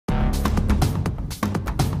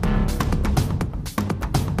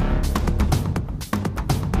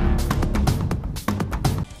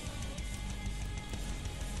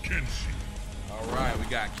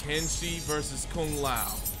Kenshi versus Kung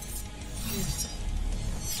Lao.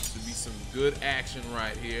 Should be some good action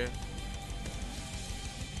right here.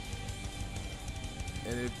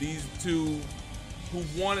 And if these two who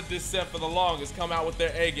wanted this set for the longest come out with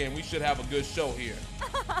their A game, we should have a good show here.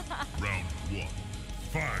 Round 1.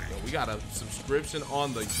 Fight. So we got a subscription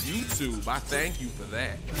on the YouTube. I thank you for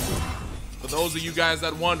that. For those of you guys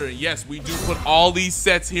that are wondering, yes, we do put all these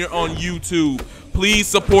sets here on YouTube. Please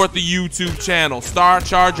support the YouTube channel, Star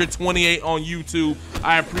Charger 28 on YouTube.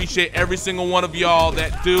 I appreciate every single one of y'all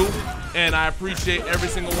that do, and I appreciate every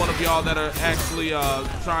single one of y'all that are actually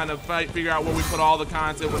trying to figure out where we put all the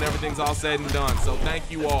content when everything's all said and done. So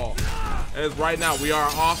thank you all. As right now we are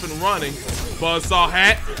off and running. Buzzsaw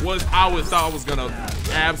hat thought I was gonna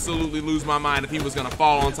absolutely lose my mind if he was gonna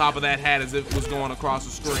fall on top of that hat as if it was going across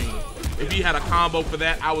the screen. If he had a combo for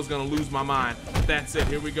that, I was gonna lose my mind. But that's it.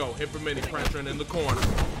 Here we go. Hypermini pressuring in the corner.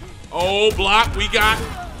 Oh, block. We got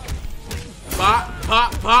pop,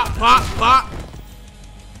 pop, pop, pop, pop.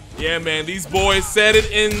 Yeah, man. These boys said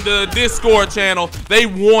it in the Discord channel. They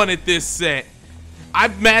wanted this set.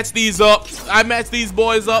 I've matched these up. I matched these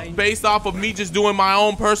boys up based off of me just doing my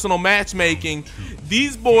own personal matchmaking.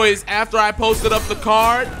 These boys, after I posted up the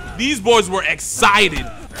card, these boys were excited.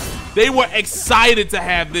 They were excited to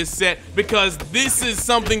have this set because this is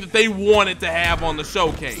something that they wanted to have on the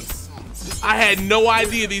showcase. I had no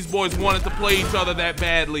idea these boys wanted to play each other that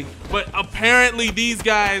badly, but apparently these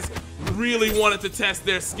guys really wanted to test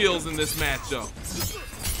their skills in this matchup. So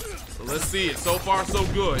let's see it. So far, so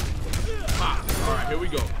good. Pop. All right, here we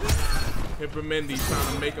go. Hypermini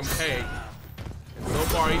trying to make him pay. And so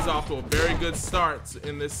far, he's off to a very good start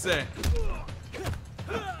in this set.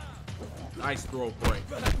 Nice throw break.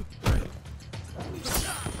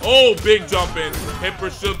 Oh, big jump in. Hipper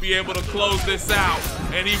should be able to close this out,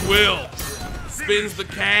 and he will. Spins the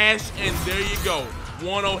cash, and there you go.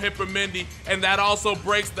 1-0 Hypermini, and that also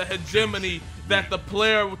breaks the hegemony that the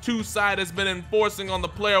player 2 side has been enforcing on the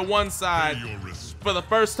player 1 side. For the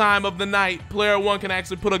first time of the night, player 1 can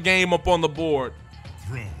actually put a game up on the board.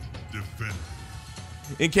 Throw, defend.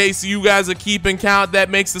 In case you guys are keeping count, that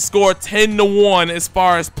makes the score 10-1 as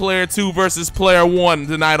far as player 2 versus player 1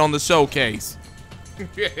 tonight on the showcase. Kung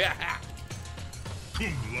Lao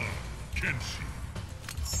Kenshi.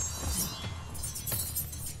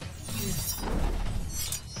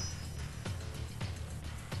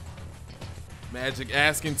 Magic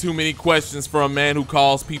asking too many questions for a man who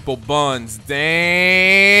calls people buns.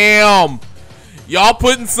 Damn! Y'all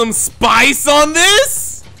putting some spice on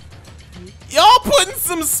this? Y'all putting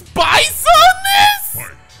some spice on this?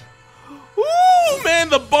 Ooh, man,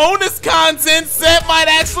 the bonus content set might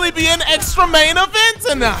actually be an extra main event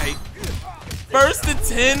tonight. First to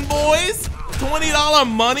 10, boys. $20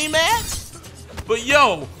 money match. But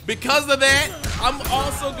yo, because of that, I'm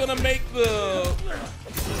also gonna make the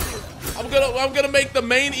I'm gonna make the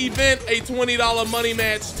main event a $20 money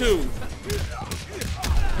match too.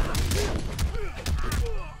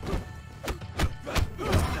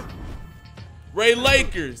 Ray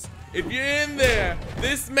Lakers, if you're in there,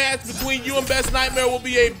 this match between you and Best Nightmare will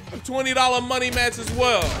be a $20 money match as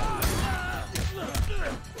well.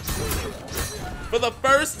 For the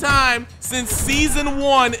first time since season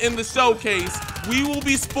 1 in the showcase, we will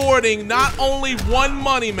be sporting not only 1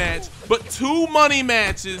 money match, but 2 money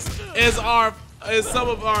matches as some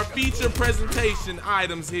of our feature presentation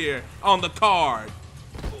items here on the card.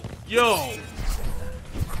 Yo.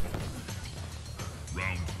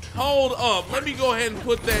 Hold up, let me go ahead and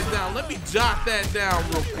put that down. Let me jot that down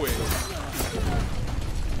real quick.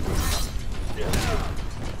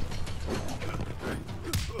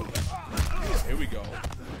 Here we go.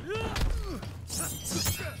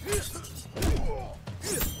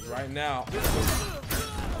 Right now.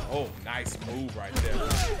 Oh, nice move right there.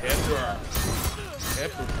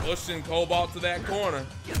 Hipper pushing Cobalt to that corner.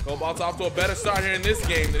 Cobalt's off to a better start here in this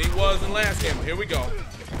game than he was in last game. Here we go.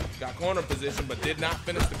 Got corner position, but did not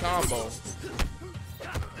finish the combo. All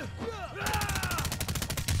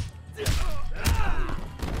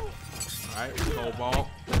right, Cobalt.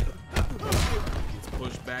 Gets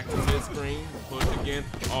pushed back to mid-screen. Push again.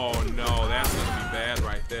 Oh, no, that's going to be bad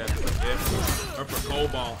right there. Or for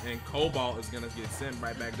Cobalt, and Cobalt is going to get sent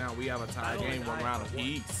right back down. We have a tie game, 1 round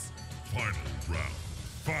apiece. Final round.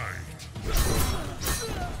 Fight.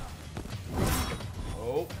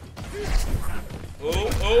 Oh. Oh,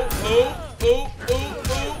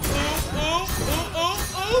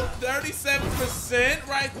 37%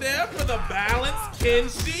 right there for the balanced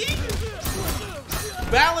Kenshi.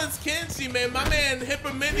 Balanced Kenshi, man. My man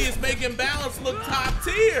Hypermini is making balance look top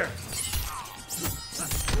tier.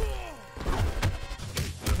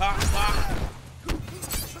 Top.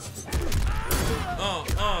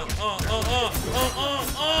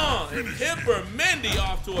 And Hipper Minde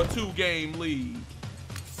off to a 2-game lead.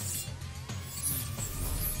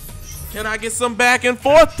 Can I get some back and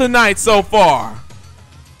forth tonight so far?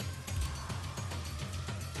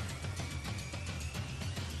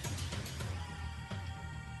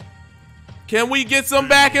 Can we get some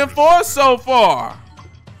back and forth so far?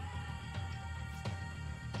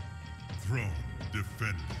 Throne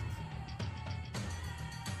defended.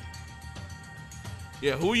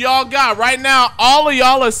 Yeah, who y'all got? Right now, all of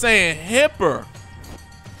y'all are saying Hipper.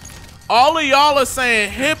 All of y'all are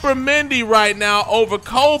saying Hipper Minde right now over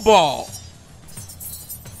Cobalt.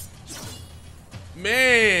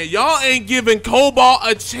 Man, y'all ain't giving Cobalt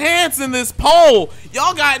a chance in this poll.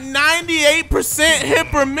 Y'all got 98%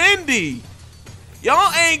 Hipper Minde.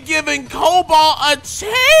 Y'all ain't giving Cobalt a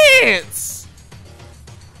chance.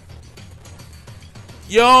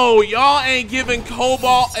 Yo, y'all ain't giving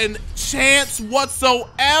Cobalt a chance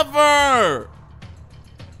whatsoever.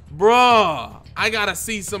 Bruh, I gotta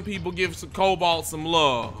see some people give some Cobalt some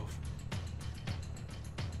love.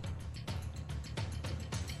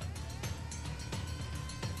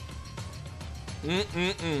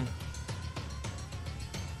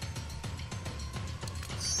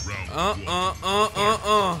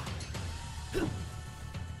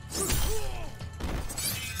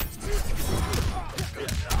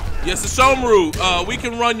 Yes, Sashomaru, we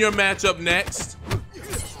can run your matchup next.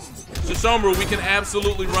 Sashomaru, we can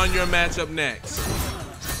absolutely run your matchup next.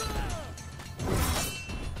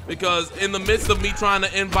 Because in the midst of me trying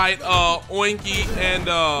to invite Oinky and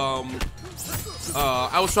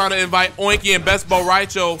I was trying to invite Oinky and Best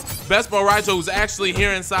Boraicho. Best Boraicho was actually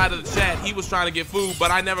here inside of the chat. He was trying to get food,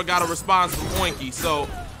 but I never got a response from Oinky. So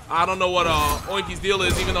I don't know what Oinky's deal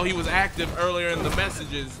is, even though he was active earlier in the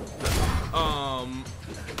messages.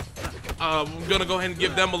 I'm gonna go ahead and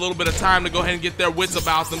give them a little bit of time to go ahead and get their wits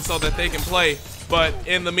about them so that they can play. But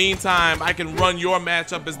in the meantime, I can run your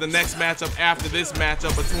matchup as the next matchup after this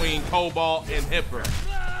matchup between Cobalt and Hipper.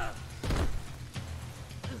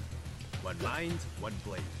 One mind, one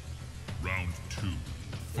blade. Round 2.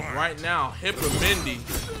 Fight. Right now, Hipper Minde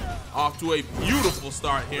off to a beautiful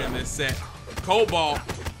start here in this set. Cobalt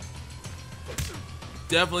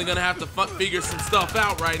definitely gonna have to figure some stuff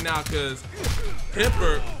out right now because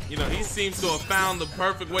Hipper, you know, he seems to have found the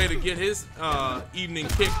perfect way to get his evening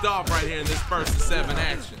kicked off right here in this first of 7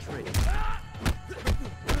 action.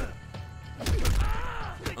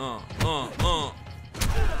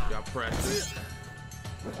 Got pressure.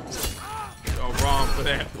 Go wrong for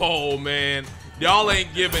that pole, man. Y'all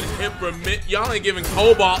ain't giving y'all ain't giving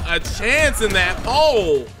Cobalt a chance in that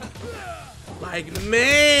pole. Like,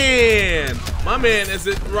 man, my man is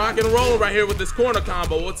it rock and roll right here with this corner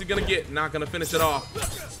combo. What's he gonna get? Not gonna finish it off.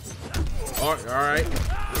 All right.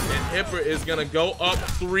 And Hipper is gonna go up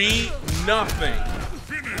 3-0.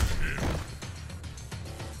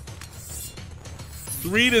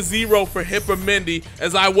 3-0 for Hipper Minde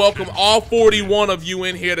as I welcome all 41 of you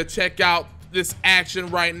in here to check out this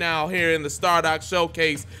action right now here in the StarDock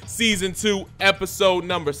Showcase Season 2, Episode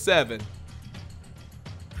number 7.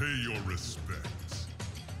 Pay your respects.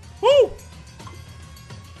 Woo!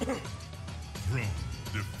 Throne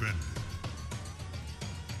defended.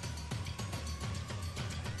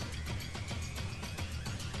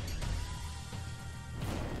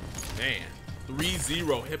 Man,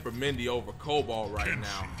 3-0 Hipper Minde over Cobalt right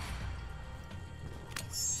now.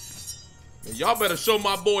 Y'all better show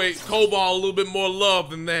my boy Cobalt a little bit more love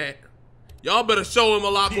than that. Y'all better show him a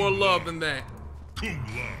lot more love than that. Cum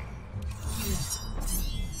laude.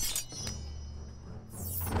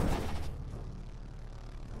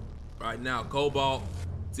 Right now, Cobalt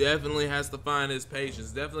definitely has to find his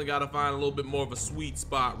patience. Definitely got to find a little bit more of a sweet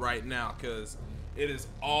spot right now because it is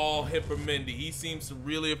all Hipper Minde. He seems to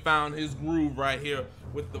really have found his groove right here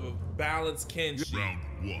with the balanced Kenshi. Round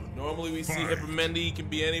 1. Normally we see Hipper Minde, he can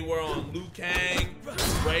be anywhere on Liu Kang,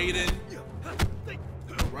 Raiden.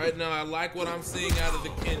 Right now, I like what I'm seeing out of the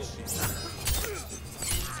Kenshi.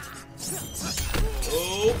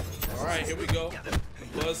 Oh, all right, here we go.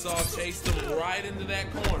 Buzzsaw chased him right into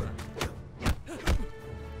that corner.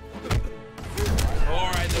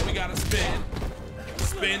 All right, then we got to spin.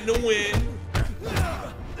 Spin to win.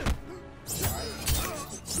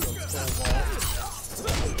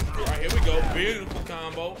 All right, here we go. Beautiful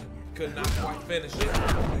combo. Could not quite finish it.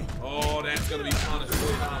 Oh, that's going to be punished for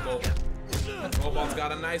the combo. Cobalt's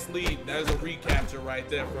got a nice lead. There's a recapture right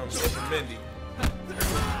there from Minde.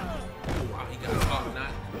 Wow, he got caught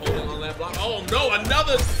not holding on that block. Oh, no,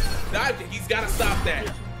 another dive. He's got to stop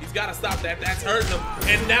that. He's got to stop that. That's hurting him.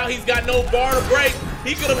 And now he's got no bar to break.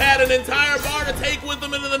 He could have had an entire bar to take with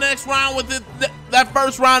him into the next round with it. that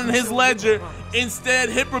first round in his ledger. Instead,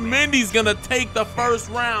 Minde's gonna take the first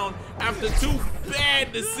round after 2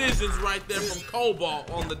 bad decisions right there from Cobalt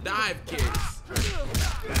on the dive kicks.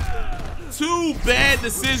 2 bad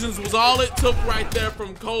decisions was all it took right there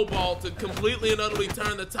from Cobalt to completely and utterly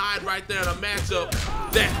turn the tide right there in a matchup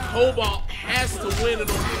that Cobalt has to win in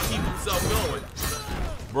order to keep himself going.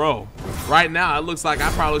 Bro, right now it looks like I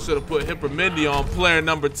probably should have put Minde on player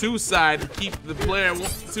number 2 side to keep the player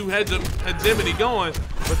 2 hegemony going,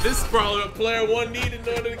 but this is probably what player 1 needed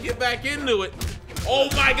in order to get back into it. Oh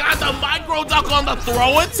my God, the micro duck on the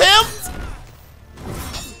throw attempt?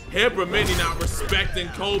 Minde not respecting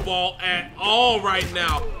Cobalt at all right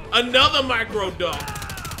now. Another micro duck.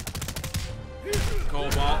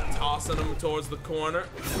 Cobalt tossing him towards the corner.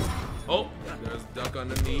 Oh, there's a duck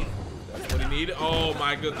underneath. That's what he needed. Oh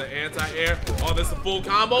my goodness, the anti-air. Oh, this is a full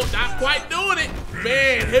combo. Not quite doing it.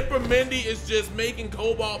 Man, Minde is just making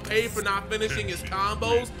Cobalt pay for not finishing his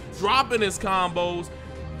combos, dropping his combos,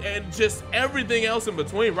 and just everything else in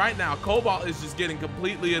between. Right now, Cobalt is just getting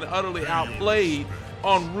completely and utterly outplayed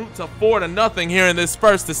en route to 4-0 here in this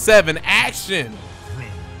 1st to 7 action.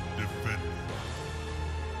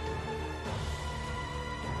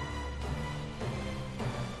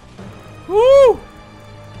 Woo!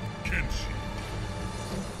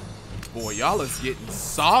 Boy, y'all is getting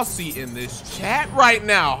saucy in this chat right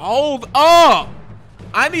now. Hold up.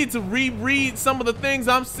 I need to reread some of the things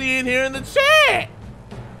I'm seeing here in the chat.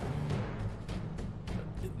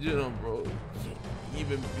 You know, bro,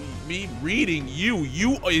 even me reading you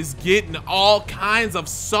is getting all kinds of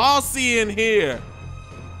saucy in here.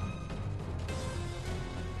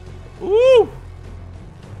 Woo!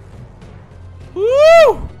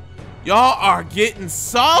 Woo! Y'all are getting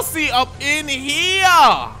saucy up in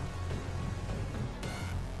here.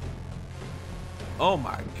 Oh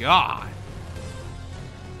my God.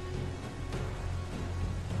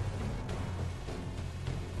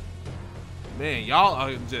 Man, y'all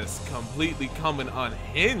are just completely coming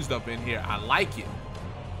unhinged up in here. I like it.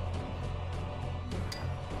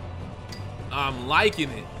 I'm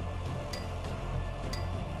liking it.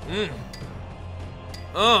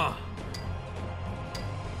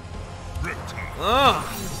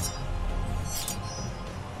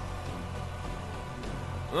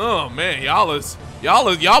 Oh man, y'all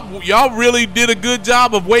really did a good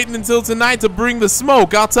job of waiting until tonight to bring the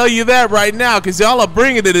smoke. I'll tell you that right now, because y'all are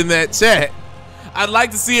bringing it in that chat. I'd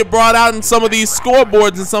like to see it brought out in some of these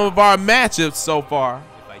scoreboards in some of our matchups so far.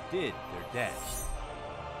 If I did, they're dead.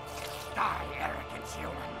 Die, arrogant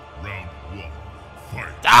human. Round 1,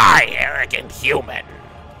 fight. Die, arrogant human.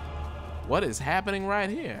 What is happening right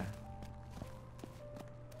here?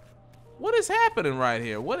 What is happening right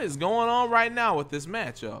here? What is going on right now with this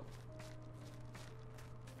matchup?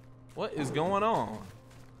 What is going on?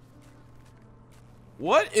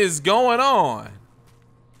 What is going on?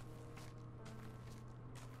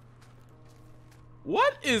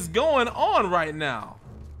 What is going on right now?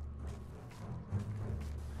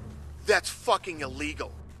 That's fucking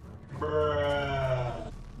illegal.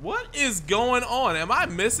 What is going on? Am I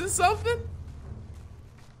missing something?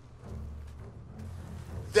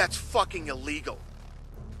 That's fucking illegal.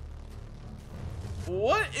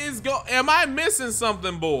 What is am I missing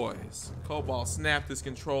something, boys? Cobalt snapped his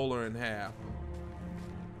controller in half.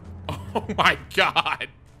 Oh my God.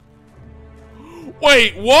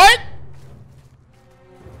 Wait, what?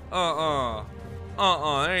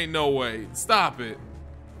 There ain't no way. Stop it.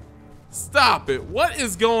 Stop it. What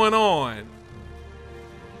is going on?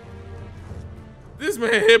 This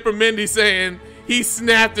man Minde saying he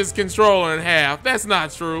snapped his controller in half. That's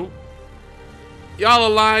not true. Y'all are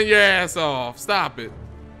lying your ass off. Stop it.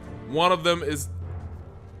 One of them is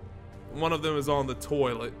on the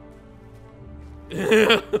toilet.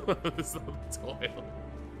 It's on the toilet.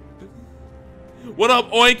 What up,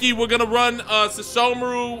 Oinky? We're gonna run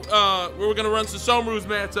Sashomaru. We're gonna run Sashomaru's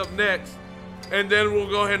matchup next, and then we'll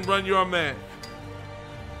go ahead and run your match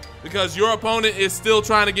because your opponent is still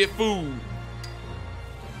trying to get food.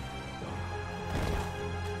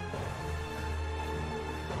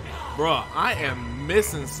 Bruh, I am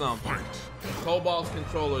missing something. Cobalt's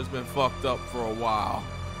controller has been fucked up for a while.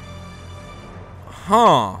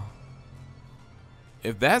 Huh.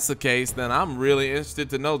 If that's the case, then I'm really interested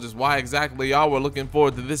to know just why exactly y'all were looking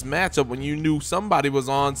forward to this matchup when you knew somebody was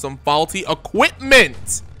on some faulty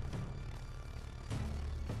equipment.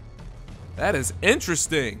 That is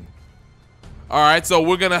interesting. All right, so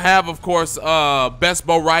we're gonna have, of course, Best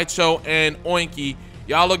Bo Raicho and Oinky.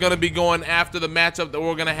 Y'all are gonna be going after the matchup that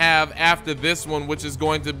we're gonna have after this one, which is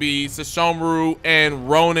going to be Sashomaru and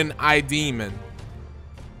Ronin I Demon.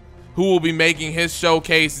 who will be making his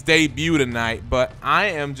showcase debut tonight, but I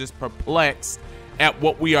am just perplexed at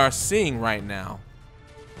what we are seeing right now.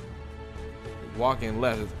 Walking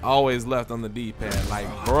left is always left on the D-pad, like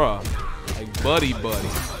bruh, like buddy.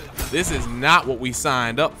 This is not what we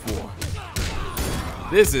signed up for.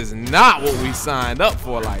 This is not what we signed up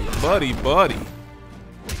for, like buddy.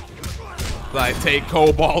 Like take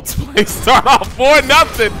Cobalt's place, start off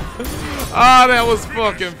 4-0. Oh, that was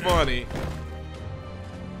fucking funny.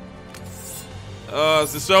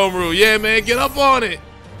 It's the Showroom. Yeah, man, get up on it.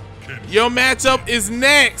 Your matchup is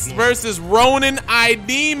next versus Ronin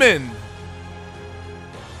I-Demon.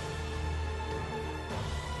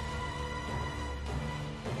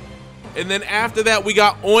 And then after that, we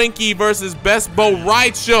got Oinky versus Best Bo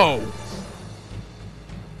Raicho.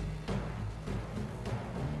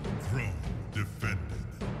 Throne defended.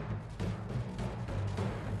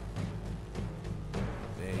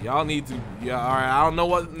 Man, y'all need to. Yeah, all right. I don't know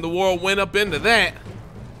what in the world went up into that.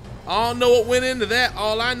 I don't know what went into that.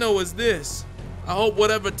 All I know is this. I hope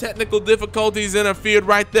whatever technical difficulties interfered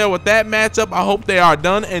right there with that matchup, I hope they are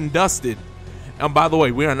done and dusted. And by the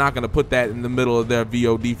way, we are not going to put that in the middle of their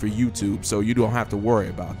VOD for YouTube, so you don't have to worry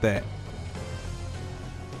about that.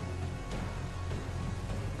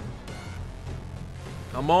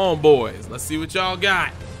 Come on, boys. Let's see what y'all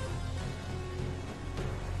got.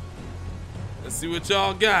 Let's see what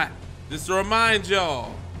y'all got. Just to remind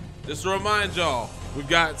y'all, we've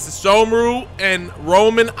got Sesshomaru and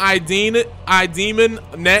Roman I-Demon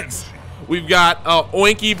next. We've got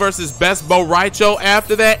Oinky versus Best Bo Raicho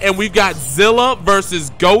after that, and we've got Zilla versus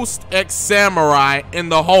Ghost X Samurai in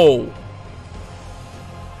the hole.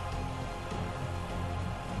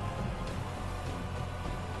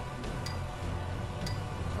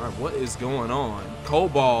 All right, what is going on?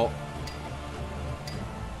 Cobalt.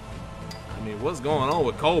 I mean, what's going on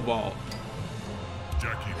with Cobalt?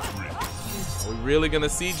 Jackie Briggs. Are we really gonna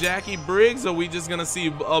see Jackie Briggs, or are we just gonna see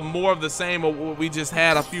more of the same of what we just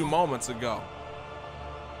had a few moments ago?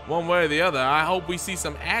 One way or the other, I hope we see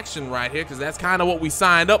some action right here, because that's kind of what we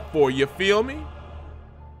signed up for. You feel me?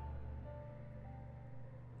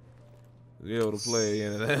 Be able to play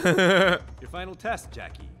into that. Your final test,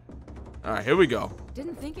 Jackie. All right, here we go.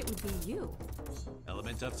 Didn't think it would be you.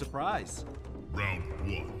 Element of surprise. Round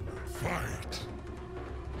 1. Fight.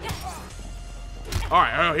 All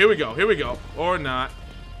right, here we go. Here we go. Or not.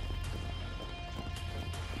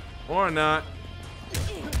 Or not.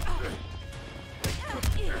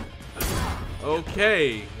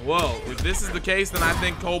 Okay. Well, if this is the case, then I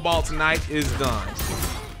think Cobalt tonight is done.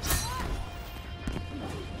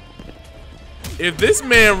 If this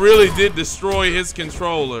man really did destroy his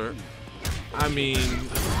controller, I mean,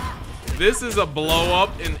 this is a blow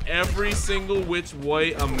up in every single which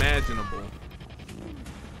way imaginable.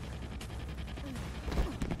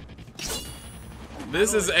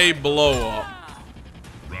 This is a blow up.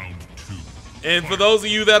 Round 2. And for those of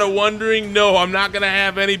you that are wondering, no, I'm not going to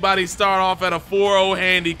have anybody start off at a 4-0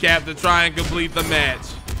 handicap to try and complete the match.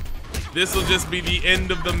 This will just be the end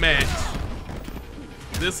of the match.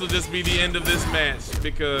 This will just be the end of this match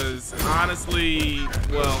because honestly,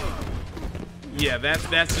 well, yeah, that's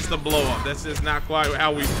just a blow up. That's just not quite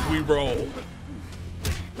how we roll.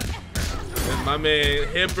 And my man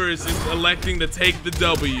Hipper is just electing to take the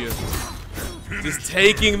W. Just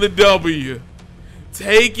taking the W.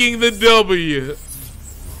 Taking the W.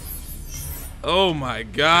 Oh my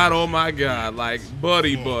God, oh my God. Like,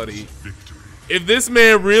 buddy. If this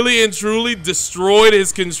man really and truly destroyed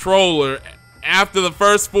his controller after the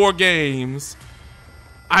first 4 games,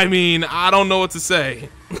 I mean, I don't know what to say.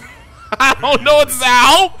 I don't know what to say.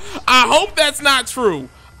 I hope that's not true.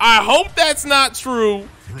 I hope that's not true.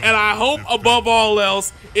 And I hope above all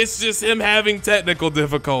else, it's just him having technical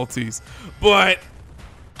difficulties. But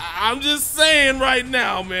I'm just saying right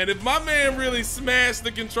now, man, if my man really smashed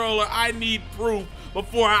the controller, I need proof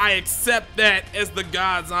before I accept that as the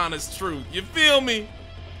God's honest truth. You feel me?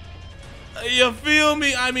 You feel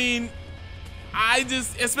me? I mean, I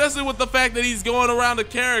just, especially with the fact that he's going around the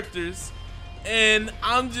characters, and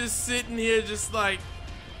I'm just sitting here just like,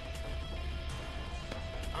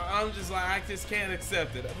 I just can't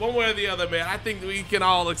accept it. One way or the other, man, I think we can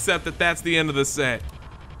all accept that that's the end of the set.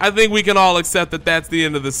 I think we can all accept that that's the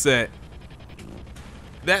end of the set.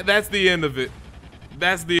 That's the end of it.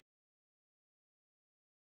 That's the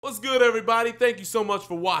What's good, everybody? Thank you so much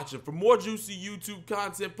for watching. For more juicy YouTube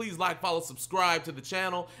content, please like, follow, subscribe to the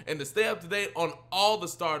channel. And to stay up to date on all the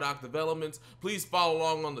StarDock developments, please follow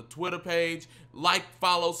along on the Twitter page. Like,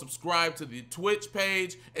 follow, subscribe to the Twitch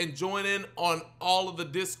page, and join in on all of the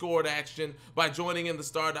Discord action by joining in the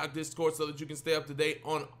StarDock Discord so that you can stay up to date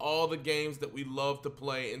on all the games that we love to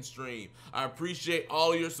play and stream. I appreciate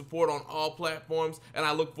all of your support on all platforms, and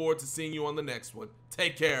I look forward to seeing you on the next one.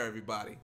 Take care, everybody.